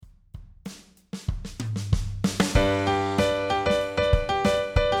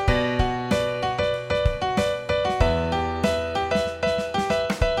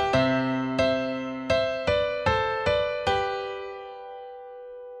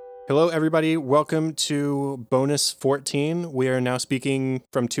Hello, everybody. Welcome to Bonus 14. We are now speaking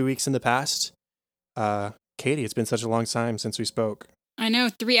from 2 weeks in the past. Katie, it's been such a long time since we spoke. I know,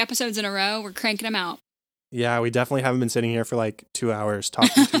 3 episodes in a row. We're cranking them out. Yeah, we definitely haven't been sitting here for like 2 hours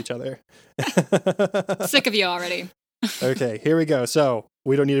talking to each other. Sick of you already. Okay, here we go. So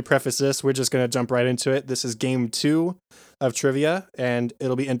we don't need to preface this. We're just going to jump right into it. This is game 2 of trivia, and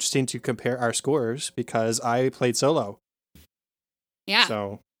it'll be interesting to compare our scores because I played solo. Yeah.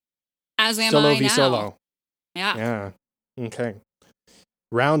 So as am solo I v now. solo. Yeah. Yeah. Okay.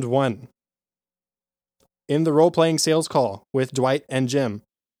 Round 1. In the role-playing sales call with Dwight and Jim,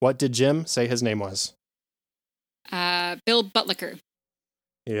 what did Jim say his name was? Bill Buttlicker.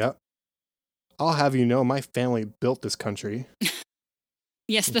 Yep. I'll have you know my family built this country.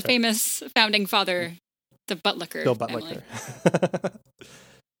 Yes, the famous founding father, the Buttlicker Bill family.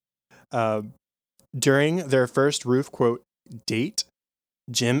 Buttlicker. During their first roof quote date,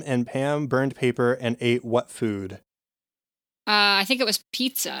 Jim and Pam burned paper and ate what food? I think it was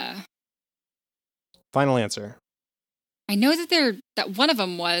pizza. Final answer. I know that one of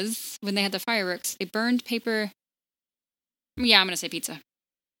them was when they had the fireworks. They burned paper. Yeah, I'm gonna say pizza.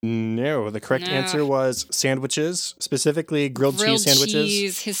 No, the correct answer was sandwiches, specifically grilled cheese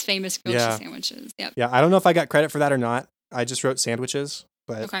sandwiches. His famous grilled cheese sandwiches. Yep. Yeah, I don't know if I got credit for that or not. I just wrote sandwiches,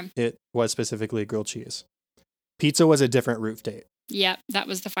 but Okay. It was specifically grilled cheese. Pizza was a different roof date. Yep, that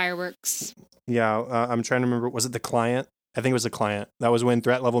was the fireworks. Yeah, I'm trying to remember. Was it the client? I think it was the client. That was when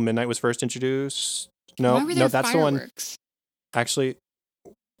Threat Level Midnight was first introduced. No, that's fireworks? The one. Actually,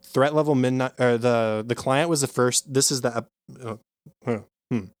 Threat Level Midnight, or the client was the first. This is the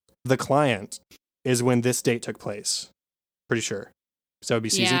the client is when this date took place. Pretty sure. So it'd be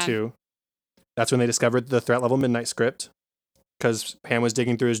season 2. That's when they discovered the Threat Level Midnight script because Pam was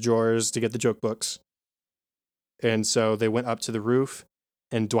digging through his drawers to get the joke books. And so they went up to the roof,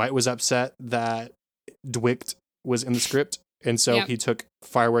 and Dwight was upset that Dwicht was in the script. And so he took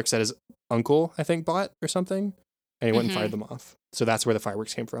fireworks that his uncle, I think, bought or something, and he went and fired them off. So that's where the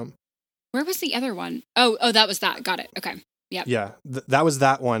fireworks came from. Where was the other one? Oh, that was that. Got it. Okay. Yep. Yeah, that was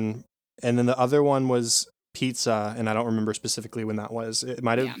that one. And then the other one was pizza, and I don't remember specifically when that was. It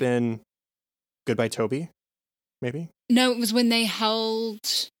might have been Goodbye Toby, maybe? No, it was when they held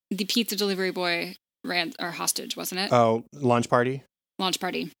the pizza delivery boy hostage, wasn't it? Oh, Launch Party? Launch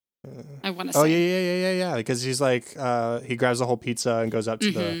Party. I want to say. Oh, yeah. Because he's like, he grabs the whole pizza and goes up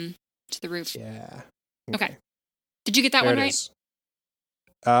to the roof. Yeah. Okay. Did you get that one right?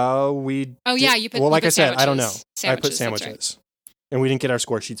 You put. Well, like I said, I don't know. I put sandwiches, and we didn't get our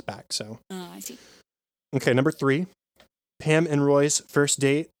score sheets back. So. Oh, I see. Okay, number 3. Pam and Roy's first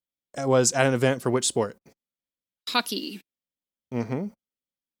date was at an event for which sport? Hockey. Mm-hmm.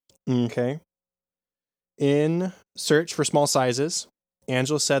 Okay. In search for small sizes,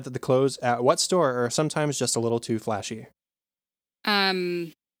 Angela said that the clothes at what store are sometimes just a little too flashy?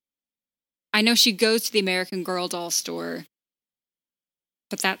 I know she goes to the American Girl doll store,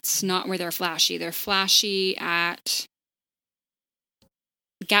 but that's not where they're flashy. They're flashy at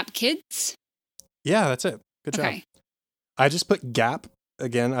Gap Kids. Yeah, that's it. Good job. I just put Gap.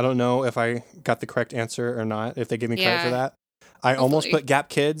 Again, I don't know if I got the correct answer or not, if they give me credit for that. I almost put Gap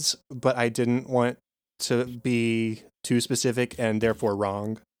Kids, but I didn't want to be too specific and therefore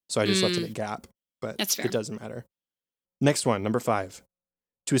wrong. So I just left it at Gap, but it doesn't matter. Next one, number 5.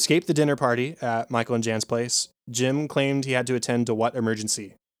 To escape the dinner party at Michael and Jan's place, Jim claimed he had to attend to what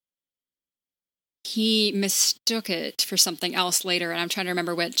emergency? He mistook it for something else later, and I'm trying to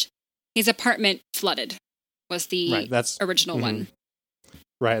remember which. His apartment flooded was the original one.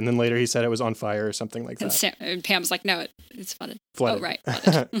 Right, and then later he said it was on fire or something like that. And Pam's like, no, it's flooded. Flooded. Oh, right,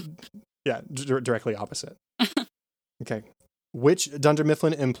 flooded. Yeah, directly opposite. Okay. Which Dunder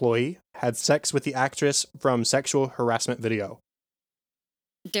Mifflin employee had sex with the actress from Sexual Harassment Video?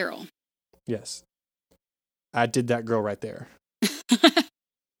 Daryl. Yes. I did that girl right there.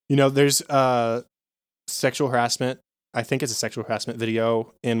 There's sexual harassment. I think it's a sexual harassment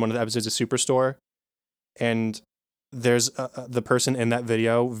video in one of the episodes of Superstore. And there's the person in that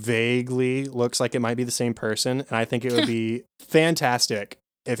video vaguely looks like it might be the same person. And I think it would be fantastic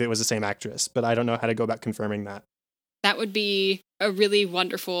if it was the same actress. But I don't know how to go about confirming that. That would be a really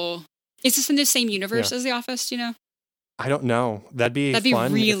wonderful... Is this in the same universe as The Office, do you know? I don't know. That'd be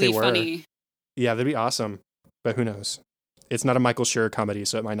fun really if they were. Funny. Yeah, that'd be awesome. But who knows? It's not a Michael Schur comedy,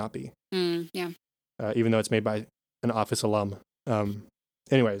 so it might not be. Yeah. Even though it's made by an Office alum.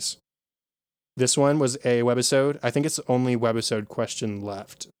 Anyways, this one was a webisode. I think it's the only webisode question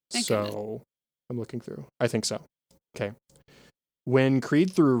left. So I'm looking through. I think so. Okay. When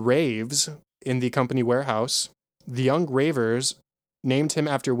Creed threw raves in the company warehouse, the young ravers named him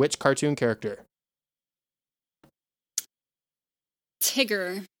after which cartoon character?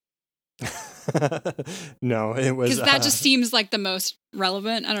 Tigger. No, it was... Because that just seems like the most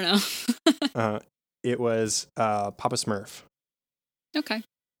relevant. I don't know. It was Papa Smurf. Okay.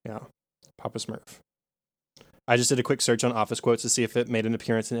 Yeah, Papa Smurf. I just did a quick search on Office Quotes to see if it made an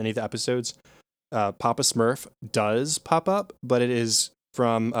appearance in any of the episodes. Papa Smurf does pop up, but it is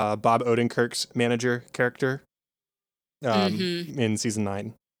from Bob Odenkirk's manager character in season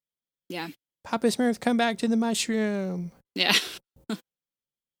 9. Yeah. Papa Smurf, come back to the mushroom. Yeah.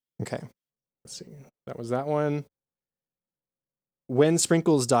 Okay. Let's see. That was that one. When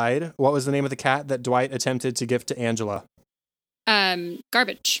Sprinkles died, what was the name of the cat that Dwight attempted to gift to Angela?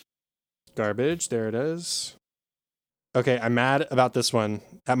 Garbage. Garbage. There it is. Okay, I'm mad about this one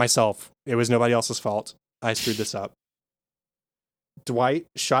at myself. It was nobody else's fault. I screwed this up. Dwight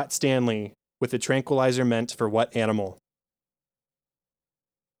shot Stanley with a tranquilizer meant for what animal?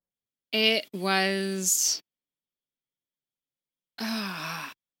 It was...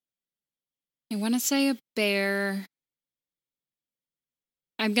 I want to say a bear.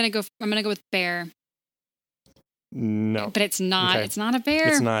 I'm gonna go with bear. No. But it's not. Okay. It's not a bear.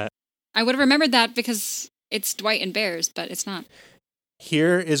 It's not. I would have remembered that because it's Dwight and bears, but it's not.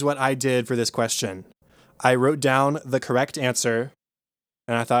 Here is what I did for this question. I wrote down the correct answer,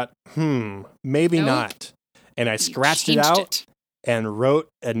 and I thought, maybe Nope. not. And I You scratched it changed out and wrote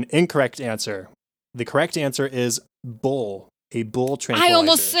an incorrect answer. The correct answer is bull, a bull tranquilizer. I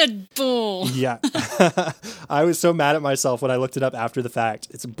almost said bull. Yeah. I was so mad at myself when I looked it up after the fact.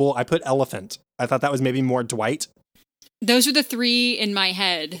 It's bull. I put elephant. I thought that was maybe more Dwight. Those are the three in my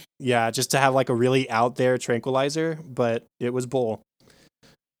head. Yeah, just to have like a really out there tranquilizer, but it was bull.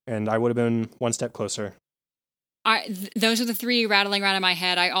 And I would have been one step closer. Those are the three rattling around in my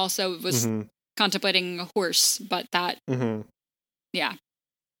head. I also was Mhm. contemplating a horse, but that, Mhm. yeah.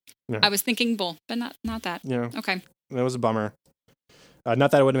 Yeah. I was thinking bull, but not that. Yeah. Okay. That was a bummer.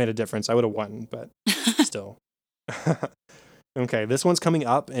 Not that it would have made a difference. I would have won, but still. Okay, this one's coming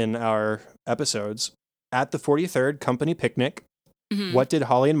up in our episodes. At the 43rd company picnic, Mhm. what did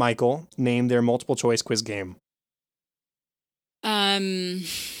Holly and Michael name their multiple choice quiz game?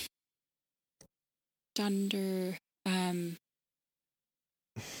 Dunder.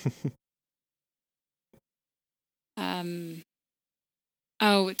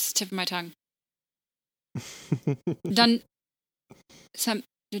 Oh, it's tip of my tongue. Dunder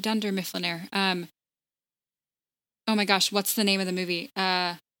Mifflin. Oh my gosh, what's the name of the movie?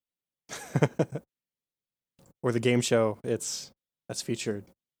 Or the game show that's featured.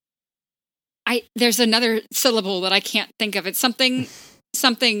 There's another syllable that I can't think of. It's something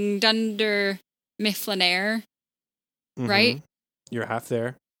Dunder Mifflin, right? Mhm. You're half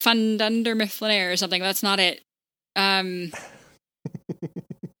there. Fun Dunder Mifflin or something. That's not it.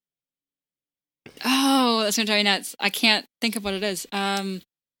 Oh, that's gonna drive me nuts. I can't think of what it is.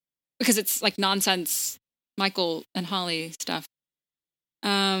 Because it's like nonsense Michael and Holly stuff.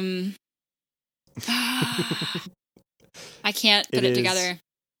 I can't put it together.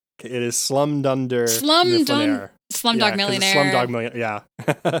 It is Slumdunder Slumdog Yeah, 'cause Millionaire. it's Slumdog Millionaire. Yeah.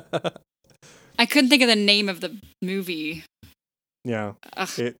 I couldn't think of the name of the movie. Yeah.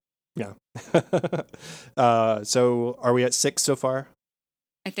 Ugh, Yeah. So are we at 6 so far?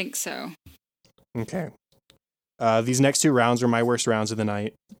 I think so. Okay. These next two rounds were my worst rounds of the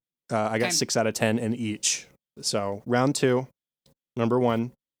night. I got Okay. 6 out of 10 in each. So round 2, number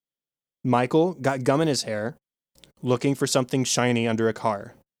 1. Michael got gum in his hair, looking for something shiny under a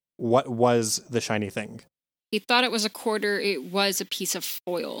car. What was the shiny thing? He thought it was a quarter. It was a piece of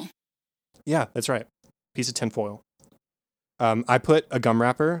foil. Yeah, that's right. Piece of tinfoil. I put a gum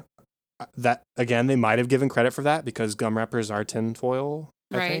wrapper. That again, they might have given credit for that because gum wrappers are tinfoil,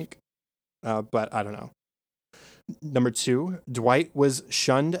 I Right. think. But I don't know. Number 2, Dwight was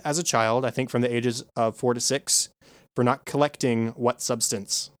shunned as a child, I think from the ages of 4 to 6, for not collecting what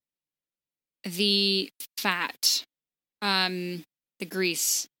substance? The fat. The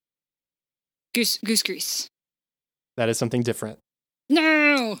grease. Goose grease. That is something different.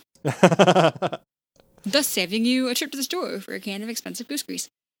 No! Thus saving you a trip to the store for a can of expensive goose grease.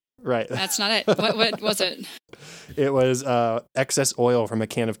 Right. That's not it. What was it? It was excess oil from a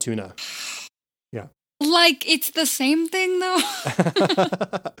can of tuna. Yeah. Like, it's the same thing, though?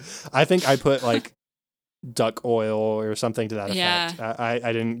 I think I put like duck oil or something to that effect. Yeah.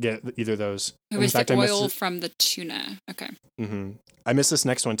 I didn't get either of those. It In was fact, the I missed oil it- from the tuna. Okay. I missed this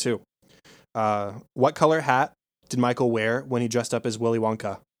next one too. What color hat did Michael wear when he dressed up as Willy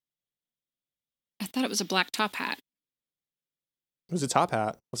Wonka? I thought it was a black top hat. It was a top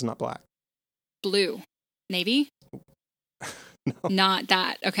hat. It was not black. Blue. Navy? Not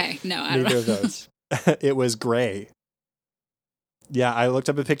that. Okay. No, I don't Neither know. of those. It was gray. Yeah, I looked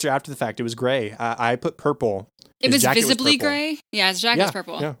up a picture after the fact. It was gray. I put purple. It His was jacket visibly purple. gray. Yeah, his jacket was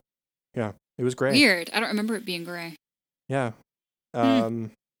purple. Yeah. It was gray. Weird. I don't remember it being gray. Yeah.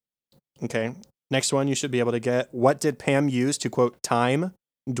 Okay. Next one you should be able to get. What did Pam use to quote time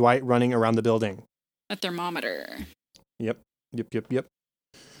Dwight running around the building? A thermometer. Yep.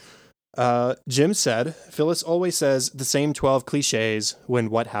 Jim said, Phyllis always says the same 12 cliches when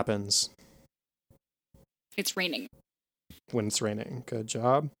what happens? It's raining. When it's raining. Good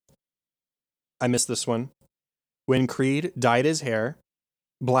job. I missed this one. When Creed dyed his hair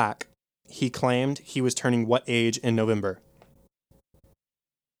black, he claimed he was turning what age in November?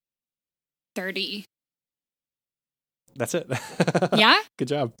 30. That's it. Yeah? Good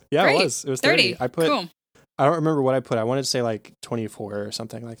job. Yeah, Great. it was. It was 30. Cool. I don't remember what I put. I wanted to say like 24 or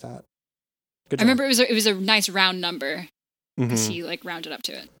something like that. Good job. I remember it was a nice round number because Mhm. he like rounded up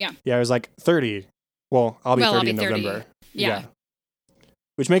to it. Yeah. Yeah, it was like 30. Well, I'll be 30 I'll be in 30. November. Yeah.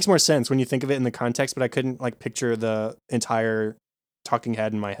 Which makes more sense when you think of it in the context, but I couldn't like picture the entire talking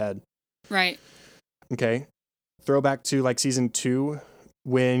head in my head. Right. Okay. Throwback to like season 2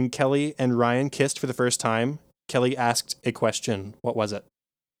 when Kelly and Ryan kissed for the first time. Kelly asked a question. What was it?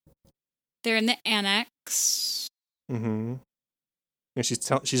 They're in the annex. Mm-hmm. And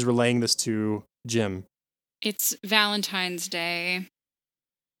she's relaying this to Jim. It's Valentine's Day.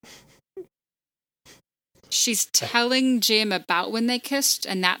 She's telling Jim about when they kissed,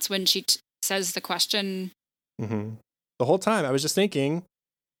 and that's when she says the question. Mm-hmm. The whole time I was just thinking,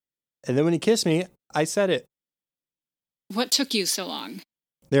 and then when he kissed me, I said it. What took you so long?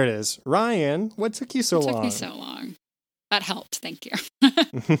 There it is. Ryan, what took you so long? What took me so long? That helped. Thank you.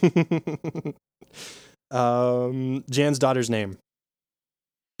 Jan's daughter's name.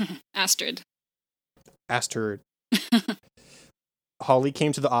 Astrid. Astrid. Holly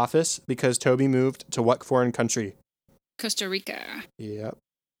came to the office because Toby moved to what foreign country? Costa Rica. Yep.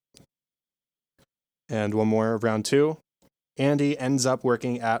 And one more of round 2. Andy ends up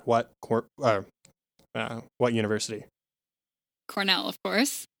working at what university? Cornell, of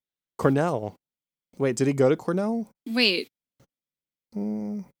course. Cornell. Wait, did he go to Cornell? Wait.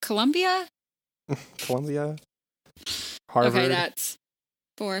 Columbia? Columbia? Harvard? Okay, that's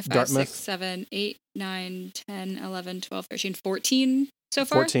 4, 5, Dartmouth? 6, 7, 8, 9, 10, 11, 12, 13, 14 so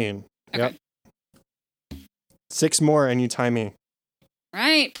far? 14. Okay. Yep. 6 more and you tie me.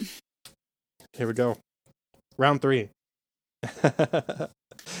 Right. Here we go. Round 3.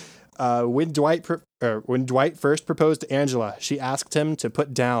 When Dwight first proposed to Angela, she asked him to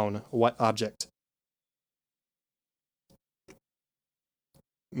put down what object?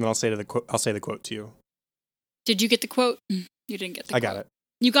 And I'll say the quote to you. Did you get the quote? You didn't get the quote. I got it.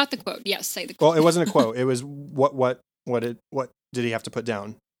 You got the quote. Yes, say the quote. Well, it wasn't a quote. It was what did he have to put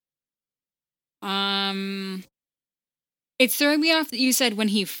down? It's throwing me off that you said when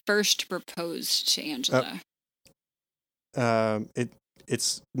he first proposed to Angela.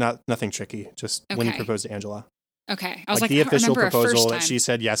 It's nothing tricky. Just when he Okay. proposed to Angela. Okay. I was Like like, the I don't official remember a proposal first that time. she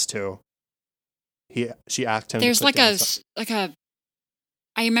said yes to. She asked him. There's to put down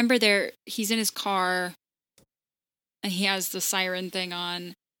I remember he's in his car and he has the siren thing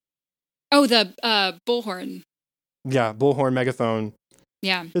on. Oh, the bullhorn. Yeah, bullhorn megaphone.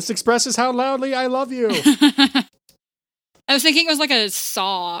 Yeah. This expresses how loudly I love you. I was thinking it was like a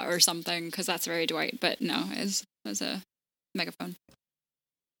saw or something because that's very Dwight, but no, it was a megaphone.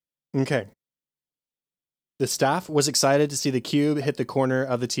 Okay. The staff was excited to see the cube hit the corner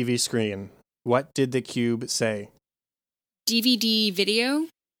of the TV screen. What did the cube say? DVD video.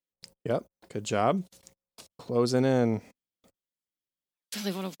 Yep, good job. Closing in.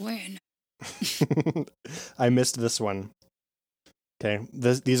 Really want to win. I missed this one. Okay,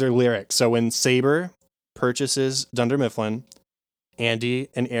 these are lyrics. So when Saber purchases Dunder Mifflin, Andy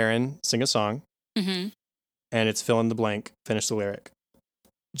and Aaron sing a song, Mm-hmm. and it's fill in the blank. Finish the lyric.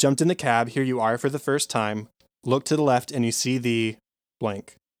 Jumped in the cab, here you are for the first time. Look to the left and you see the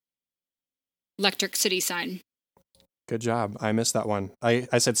blank. Electric City sign. Good job. I missed that one. I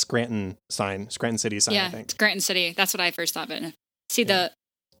said Scranton City sign, I think. Scranton City. That's what I first thought of it. See the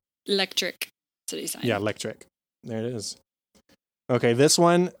Electric City sign. Yeah, electric. There it is. Okay, this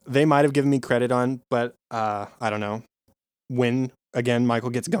one, they might have given me credit on, but I don't know. When, again, Michael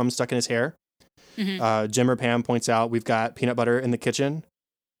gets gum stuck in his hair, Mm-hmm. Jim or Pam points out, we've got peanut butter in the kitchen.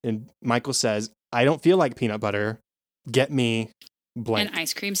 And Michael says, I don't feel like peanut butter. Get me blank. An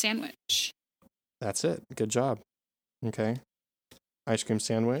ice cream sandwich. That's it. Good job. Okay. Ice cream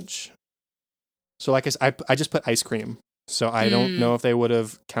sandwich. So like I just put ice cream. So I don't know if they would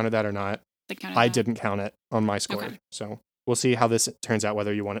have counted that or not. They counted I that. didn't count it on my score. Okay. So We'll see how this turns out,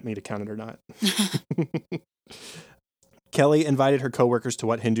 whether you want me to count it or not. Kelly invited her coworkers to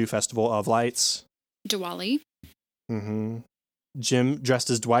what Hindu festival of lights? Diwali. Mm-hmm. Jim dressed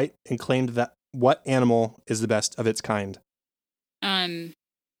as Dwight and claimed that what animal is the best of its kind?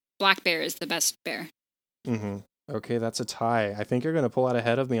 Black bear is the best bear. Mm-hmm. Okay, that's a tie. I think you're going to pull out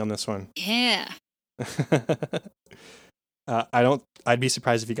ahead of me on this one. Yeah. I'd be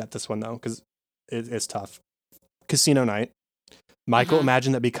surprised if you got this one, though, because it's tough. Casino night. Michael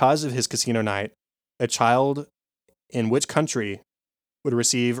imagined that because of his casino night, a child in which country would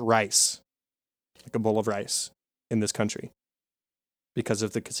receive rice, like a bowl of rice, in this country because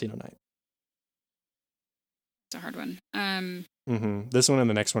of the casino night. It's a hard one. This one and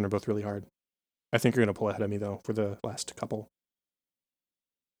the next one are both really hard. I think you're going to pull ahead of me, though, for the last couple.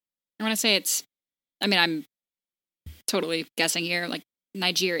 I want to say I'm totally guessing here, like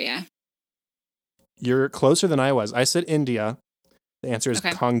Nigeria. You're closer than I was. I said India. The answer is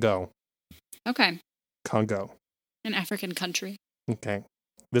Okay. Congo. Okay. Congo. An African country. Okay.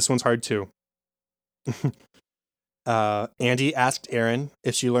 This one's hard, too. Andy asked Erin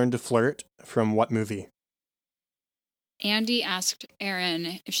if she learned to flirt from what movie? Andy asked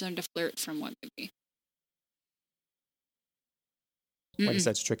Erin if she learned to flirt from what movie? Like I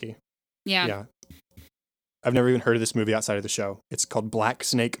said, it's tricky. Yeah. I've never even heard of this movie outside of the show. It's called Black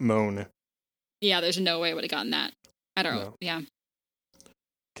Snake Moan. Yeah, there's no way I would have gotten that. I don't know. No. Yeah.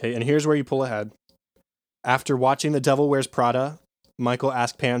 Okay, and here's where you pull ahead. After watching The Devil Wears Prada, Michael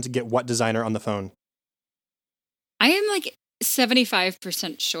asked Pam to get what designer on the phone? I am like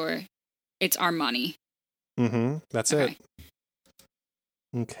 75% sure it's Armani. That's Okay.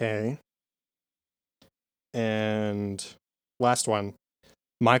 it. Okay. And last one.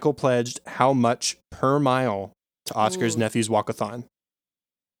 Michael pledged how much per mile to Oscar's Ooh. nephew's walkathon?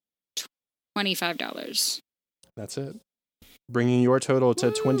 $25. That's it. Bringing your total to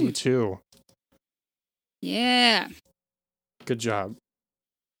Woo. 22. Yeah. Good job.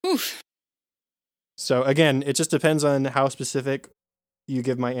 Oof. So again, it just depends on how specific you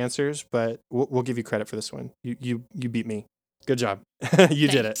give my answers, but we'll give you credit for this one. You beat me. Good job. You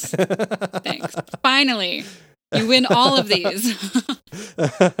did it. Thanks. Finally, you win all of these.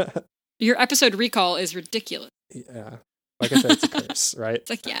 Your episode recall is ridiculous. Yeah. Like I said, it's a curse, right? It's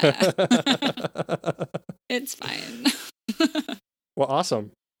like, yeah. It's fine. Well,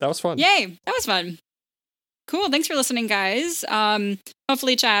 awesome. That was fun. Yay. That was fun. Cool. Thanks for listening, guys.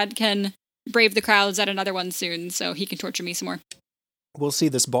 Hopefully Chad can brave the crowds at another one soon so he can torture me some more. We'll see.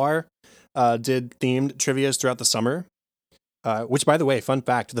 This bar did themed trivias throughout the summer, which, by the way, fun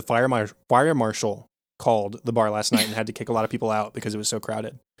fact, the fire marshal called the bar last night and had to kick a lot of people out because it was so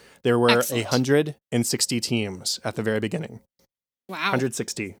crowded. There were Excellent. 160 teams at the very beginning. Wow.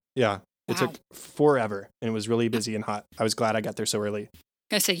 160. Yeah. It Wow. took forever and it was really busy and hot. I was glad I got there so early.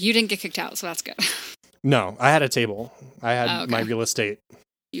 I say you didn't get kicked out, so that's good. No, I had a table. I had Oh, okay. my real estate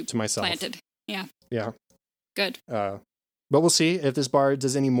You to myself. planted. Yeah. Yeah. Good. But we'll see if this bar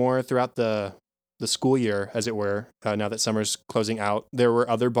does any more throughout the school year, as it were, now that summer's closing out. There were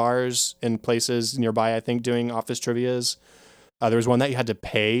other bars and places nearby, I think, doing office trivias. There was one that you had to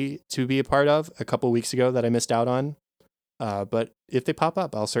pay to be a part of a couple weeks ago that I missed out on. But if they pop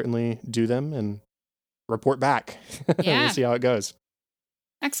up, I'll certainly do them and report back. Yeah. We'll see how it goes.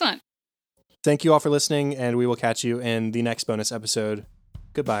 Excellent. Thank you all for listening, and we will catch you in the next bonus episode.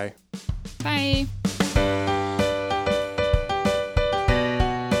 Goodbye. Bye.